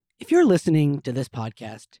If you're listening to this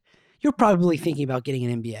podcast, you're probably thinking about getting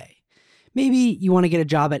an MBA. Maybe you want to get a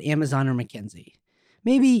job at Amazon or McKinsey.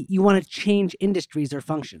 Maybe you want to change industries or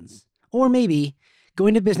functions. Or maybe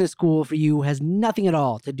going to business school for you has nothing at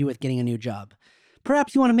all to do with getting a new job.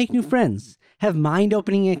 Perhaps you want to make new friends, have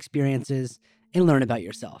mind-opening experiences, and learn about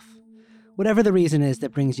yourself. Whatever the reason is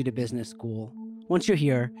that brings you to business school, once you're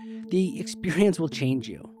here, the experience will change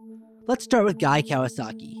you. Let's start with Guy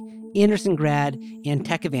Kawasaki, Anderson grad and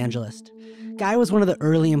tech evangelist. Guy was one of the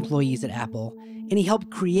early employees at Apple, and he helped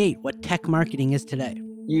create what tech marketing is today.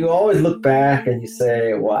 You always look back and you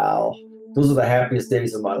say, wow, those are the happiest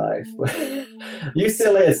days of my life.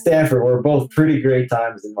 UCLA and Stanford were both pretty great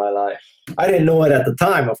times in my life. I didn't know it at the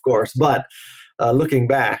time, of course, but looking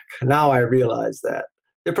back, now I realize that.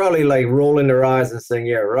 They're probably like rolling their eyes and saying,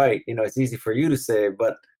 yeah, right. It's easy for you to say,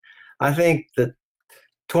 but I think that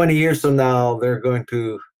 20 years from now, they're going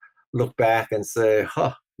to look back and say,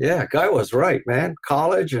 yeah, Guy was right, man.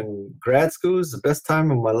 College and grad school is the best time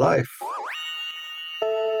of my life.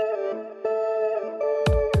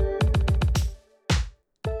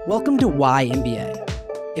 Welcome to Why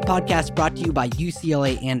MBA, a podcast brought to you by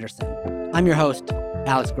UCLA Anderson. I'm your host,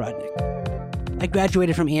 Alex Grodnick. I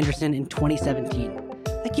graduated from Anderson in 2017.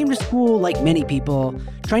 I came to school like many people,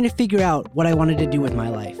 trying to figure out what I wanted to do with my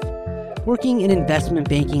life. Working in investment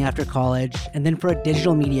banking after college, and then for a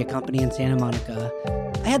digital media company in Santa Monica,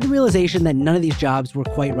 I had the realization that none of these jobs were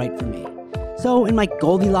quite right for me. So in my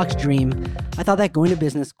Goldilocks dream, I thought that going to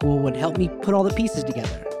business school would help me put all the pieces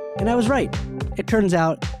together. And I was right. It turns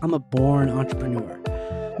out I'm a born entrepreneur.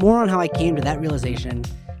 More on how I came to that realization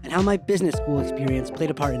and how my business school experience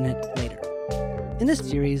played a part in it later. In this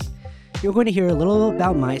series, you're going to hear a little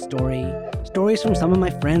about my story, stories from some of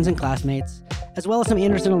my friends and classmates, as well as some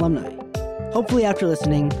Anderson alumni. Hopefully after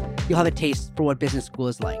listening, you'll have a taste for what business school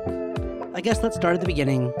is like. I guess let's start at the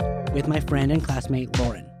beginning with my friend and classmate,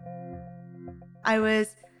 Lauren. I was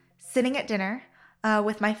sitting at dinner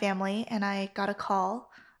with my family, and I got a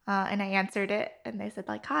call, and I answered it, and they said,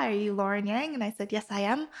 hi, are you Lauren Yang? And I said, yes, I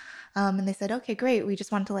am. And they said, okay, great. We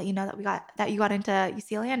just wanted to let you know that you got into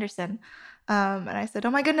UCLA Anderson. And I said,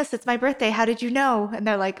 oh my goodness, it's my birthday. How did you know? And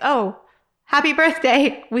they're like, oh, happy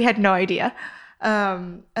birthday. We had no idea.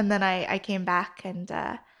 And then I came back and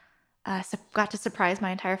got to surprise my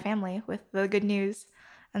entire family with the good news.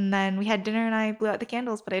 And then we had dinner and I blew out the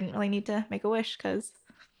candles, but I didn't really need to make a wish because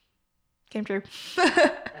it came true.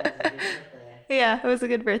 Yeah, it was a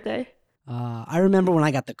good birthday. I remember when I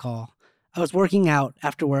got the call. I was working out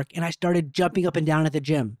after work and I started jumping up and down at the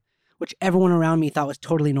gym, which everyone around me thought was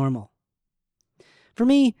totally normal. For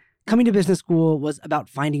me, coming to business school was about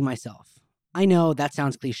finding myself. I know that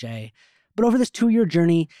sounds cliche, but over this 2-year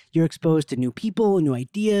journey, you're exposed to new people, new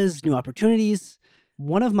ideas, new opportunities.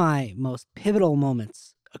 One of my most pivotal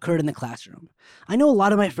moments occurred in the classroom. I know a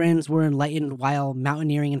lot of my friends were enlightened while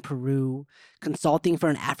mountaineering in Peru, consulting for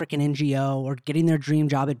an African NGO, or getting their dream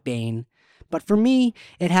job at Bain. But for me,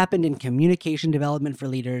 it happened in Communication Development for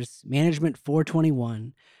Leaders, Management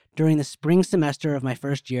 421, during the spring semester of my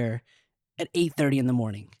first year at 8:30 in the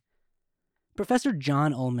morning. Professor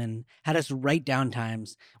John Ullman had us write down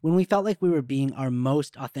times when we felt like we were being our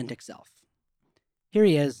most authentic self. Here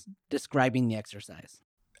he is describing the exercise.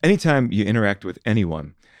 Anytime you interact with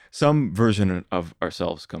anyone, some version of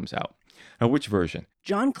ourselves comes out. Now, which version?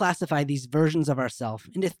 John classified these versions of ourselves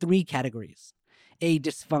into 3 categories. A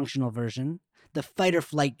dysfunctional version, the fight or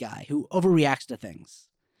flight guy who overreacts to things.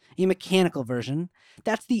 A mechanical version,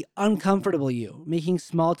 that's the uncomfortable you, making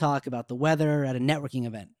small talk about the weather at a networking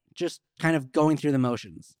event, just kind of going through the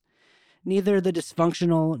motions. Neither the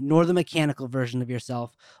dysfunctional nor the mechanical version of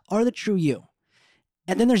yourself are the true you.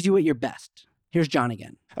 And then there's you at your best. Here's John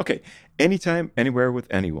again. Okay, anytime, anywhere with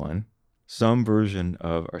anyone, some version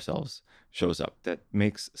of ourselves shows up that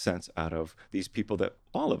makes sense out of these people that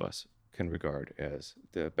all of us can regard as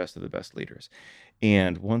the best of the best leaders.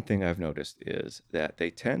 And one thing I've noticed is that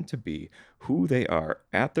they tend to be who they are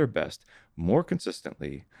at their best more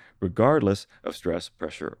consistently, regardless of stress,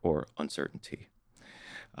 pressure, or uncertainty.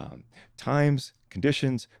 Times,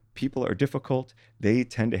 conditions, people are difficult, they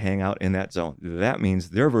tend to hang out in that zone. That means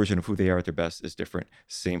their version of who they are at their best is different.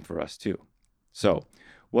 Same for us too. So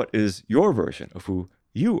what is your version of who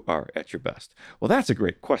you are at your best? Well, that's a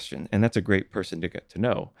great question, and that's a great person to get to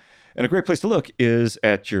know. And a great place to look is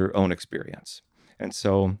at your own experience. And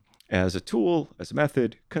so as a tool, as a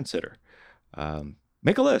method, consider.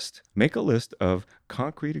 Make a list. Make a list of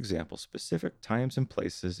concrete examples, specific times and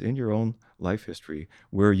places in your own life history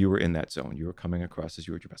where you were in that zone. You were coming across as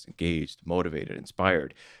you were at your best, engaged, motivated,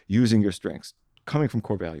 inspired, using your strengths, coming from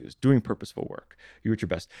core values, doing purposeful work, you're at your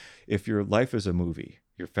best. If your life is a movie,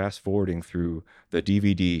 you're fast forwarding through the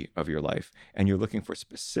DVD of your life and you're looking for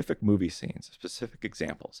specific movie scenes, specific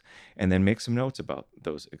examples, and then make some notes about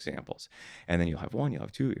those examples. And then you'll have one, you'll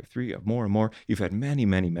have two, you'll have three, you'll have more and more. You've had many,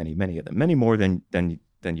 many, many, many of them, many more than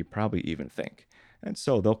you probably even think. And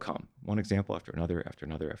so they'll come one example after another, after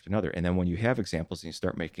another, after another. And then when you have examples and you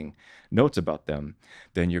start making notes about them,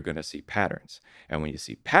 then you're going to see patterns. And when you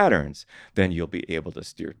see patterns, then you'll be able to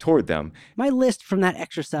steer toward them. My list from that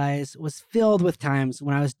exercise was filled with times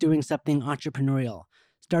when I was doing something entrepreneurial,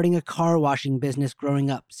 starting a car washing business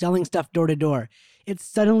growing up, selling stuff door to door. It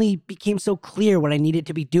suddenly became so clear what I needed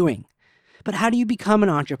to be doing. But how do you become an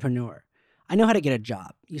entrepreneur? I know how to get a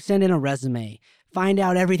job. You send in a resume, find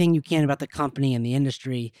out everything you can about the company and the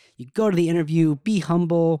industry. You go to the interview, be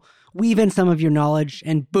humble, weave in some of your knowledge,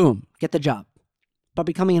 and boom, get the job. But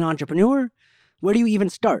becoming an entrepreneur, where do you even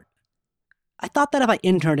start? I thought that if I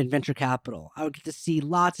interned in venture capital, I would get to see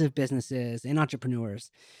lots of businesses and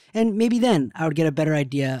entrepreneurs, and maybe then I would get a better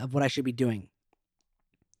idea of what I should be doing.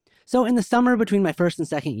 So in the summer between my first and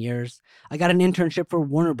second years, I got an internship for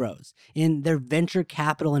Warner Bros. In their venture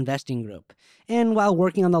capital investing group. And while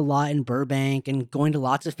working on the lot in Burbank and going to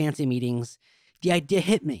lots of fancy meetings, the idea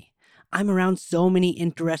hit me. I'm around so many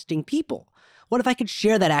interesting people. What if I could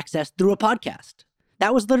share that access through a podcast?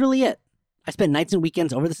 That was literally it. I spent nights and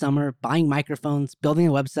weekends over the summer buying microphones, building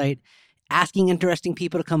a website, asking interesting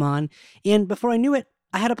people to come on, and before I knew it,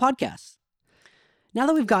 I had a podcast. Now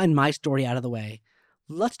that we've gotten my story out of the way,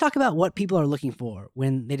 let's talk about what people are looking for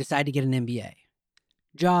when they decide to get an MBA.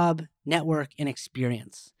 Job, network, and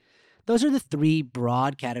experience. Those are the three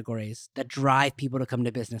broad categories that drive people to come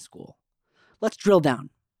to business school. Let's drill down.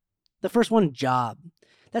 The first one, job.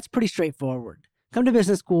 That's pretty straightforward. Come to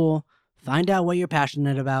business school, find out what you're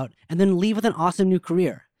passionate about, and then leave with an awesome new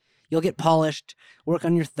career. You'll get polished, work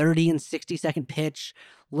on your 30 and 60-second pitch,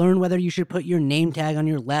 learn whether you should put your name tag on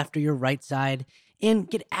your left or your right side, and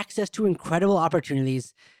get access to incredible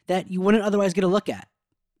opportunities that you wouldn't otherwise get a look at.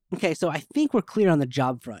 Okay, so I think we're clear on the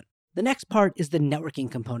job front. The next part is the networking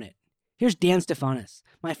component. Here's Dan Stefanis,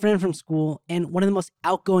 my friend from school and one of the most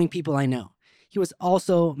outgoing people I know. He was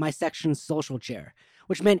also my section's social chair,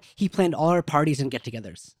 which meant he planned all our parties and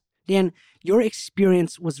get-togethers. Dan, your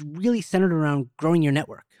experience was really centered around growing your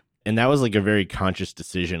network. And that was like a very conscious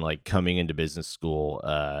decision, like coming into business school,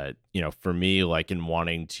 for me, like in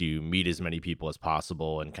wanting to meet as many people as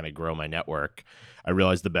possible and kind of grow my network. I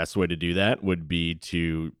realized the best way to do that would be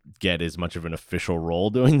to get as much of an official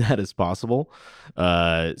role doing that as possible.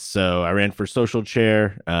 So I ran for social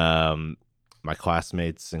chair. My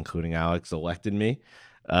classmates, including Alex, elected me.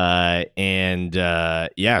 So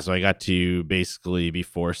I got to basically be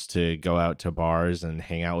forced to go out to bars and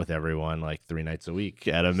hang out with everyone like 3 nights a week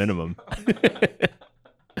at a minimum.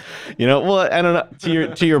 Well, I don't know.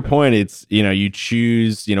 To your point, it's, you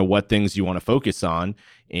choose, what things you want to focus on,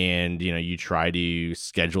 and, you try to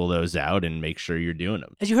schedule those out and make sure you're doing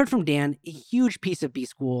them. As you heard from Dan, a huge piece of B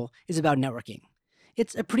School is about networking.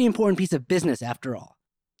 It's a pretty important piece of business after all.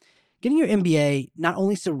 Getting your MBA not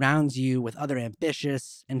only surrounds you with other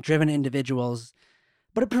ambitious and driven individuals,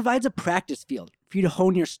 but it provides a practice field for you to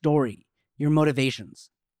hone your story, your motivations,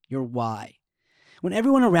 your why. When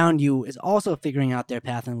everyone around you is also figuring out their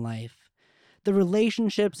path in life, the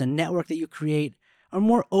relationships and network that you create are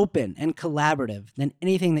more open and collaborative than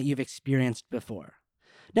anything that you've experienced before.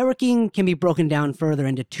 Networking can be broken down further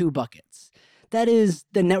into 2 buckets. That is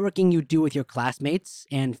the networking you do with your classmates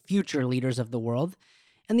and future leaders of the world,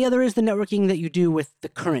 and the other is the networking that you do with the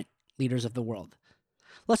current leaders of the world.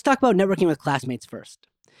 Let's talk about networking with classmates first.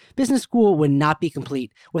 Business school would not be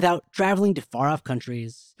complete without traveling to far-off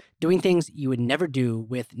countries, doing things you would never do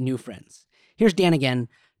with new friends. Here's Dan again,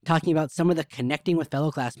 talking about some of the connecting with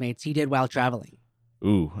fellow classmates he did while traveling.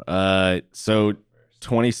 So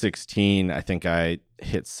 2016, I think I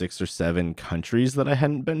hit 6 or 7 countries that I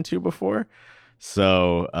hadn't been to before.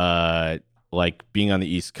 So, like being on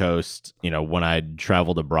the East Coast, when I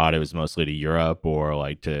traveled abroad, it was mostly to Europe or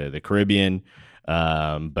like to the Caribbean.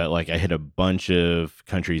 But like I hit a bunch of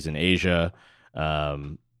countries in Asia,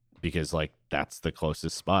 because like that's the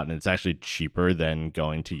closest spot, and it's actually cheaper than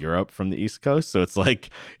going to Europe from the East Coast. So it's like,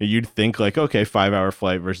 you'd think like, okay, 5-hour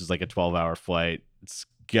flight versus like a 12-hour flight. It's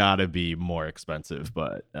gotta be more expensive,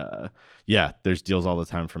 but there's deals all the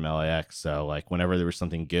time from LAX. So like whenever there was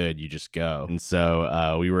something good, you just go. And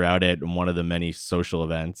so we were out at one of the many social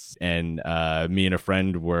events, and me and a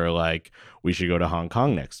friend were like, we should go to Hong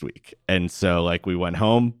Kong next week. And so like we went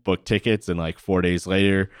home, booked tickets, and like 4 days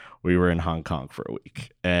later we were in Hong Kong for a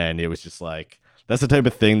week. And it was just like, that's the type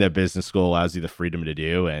of thing that business school allows you the freedom to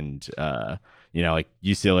do. And like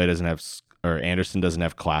UCLA doesn't have, or Anderson doesn't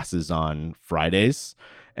have classes on Fridays.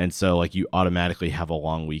 And so like you automatically have a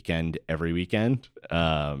long weekend every weekend.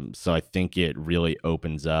 So I think it really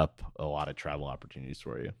opens up a lot of travel opportunities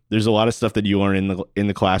for you. There's a lot of stuff that you learn in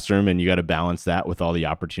the classroom, and you got to balance that with all the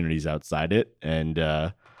opportunities outside it. And,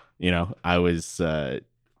 I was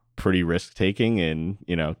pretty risk taking and,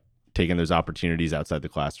 taking those opportunities outside the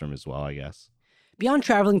classroom as well, I guess. Beyond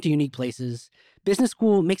traveling to unique places, business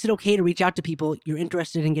school makes it okay to reach out to people you're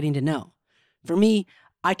interested in getting to know. For me,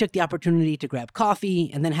 I took the opportunity to grab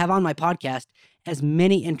coffee and then have on my podcast as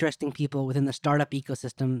many interesting people within the startup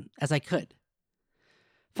ecosystem as I could.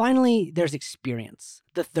 Finally, there's experience,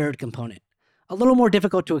 the third component. A little more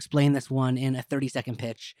difficult to explain this one in a 30-second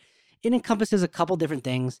pitch. It encompasses a couple different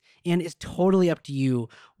things and is totally up to you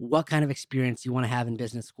what kind of experience you want to have in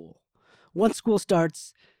business school. Once school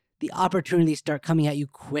starts, the opportunities start coming at you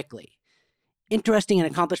quickly. Interesting and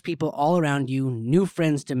accomplished people all around you, new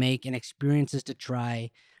friends to make and experiences to try,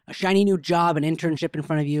 a shiny new job and internship in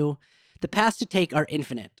front of you. The paths to take are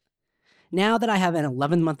infinite. Now that I have an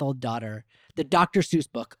 11-month-old daughter, the Dr. Seuss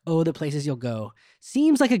book, Oh, the Places You'll Go,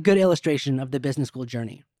 seems like a good illustration of the business school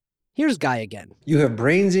journey. Here's Guy again. You have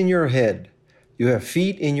brains in your head. You have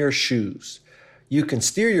feet in your shoes. You can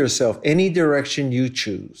steer yourself any direction you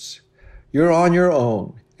choose. You're on your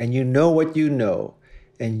own, and you know what you know.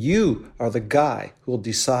 And you are the guy who will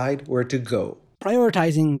decide where to go.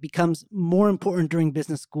 Prioritizing becomes more important during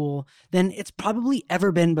business school than it's probably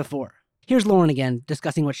ever been before. Here's Lauren again,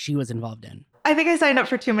 discussing what she was involved in. I think I signed up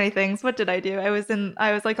for too many things. What did I do? I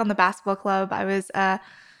was like on the basketball club. I was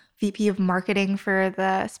VP of marketing for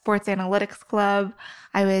the sports analytics club.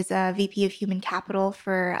 I was VP of human capital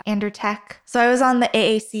for Andertech. So I was on the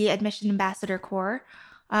AAC Admission Ambassador Corps.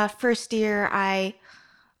 First year, I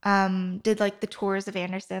did like the tours of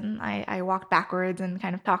Anderson. I walked backwards and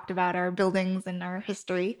kind of talked about our buildings and our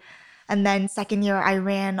history. And then second year, I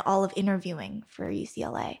ran all of interviewing for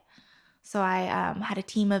UCLA. So I had a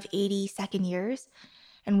team of 80 second years,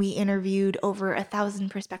 and we interviewed over 1,000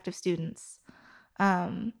 prospective students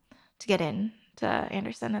to get in to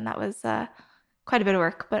Anderson. And that was quite a bit of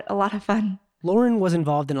work, but a lot of fun. Lauren was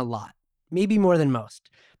involved in a lot, maybe more than most,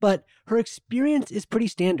 but her experience is pretty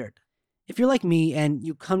standard. If you're like me and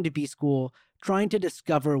you come to B school trying to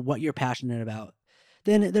discover what you're passionate about,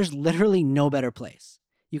 then there's literally no better place.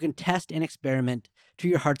 You can test and experiment to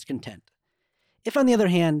your heart's content. If, on the other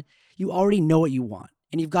hand, you already know what you want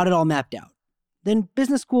and you've got it all mapped out, then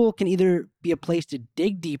business school can either be a place to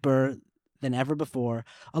dig deeper than ever before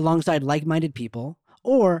alongside like-minded people,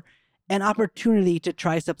 or an opportunity to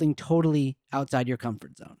try something totally outside your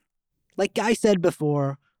comfort zone. Like Guy said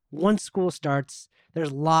before, once school starts,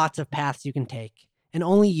 there's lots of paths you can take, and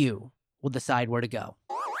only you will decide where to go.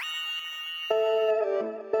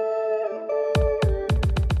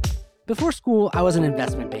 Before school, I was an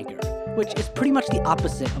investment banker, which is pretty much the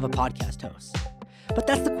opposite of a podcast host. But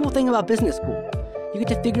that's the cool thing about business school. You get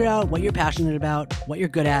to figure out what you're passionate about, what you're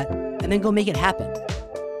good at, and then go make it happen.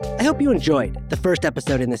 I hope you enjoyed the first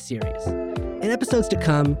episode in this series. In episodes to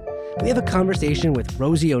come, we have a conversation with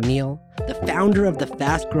Rosie O'Neill, the founder of the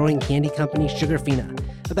fast-growing candy company Sugarfina,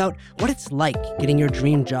 about what it's like getting your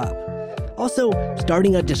dream job. Also,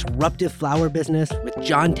 starting a disruptive flower business with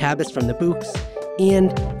John Tabbis from the Books,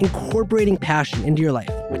 and incorporating passion into your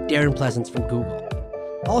life with Darren Pleasance from Google.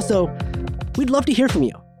 Also, we'd love to hear from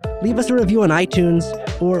you. Leave us a review on iTunes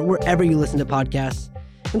or wherever you listen to podcasts.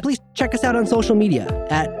 And please check us out on social media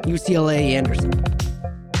at UCLA Anderson.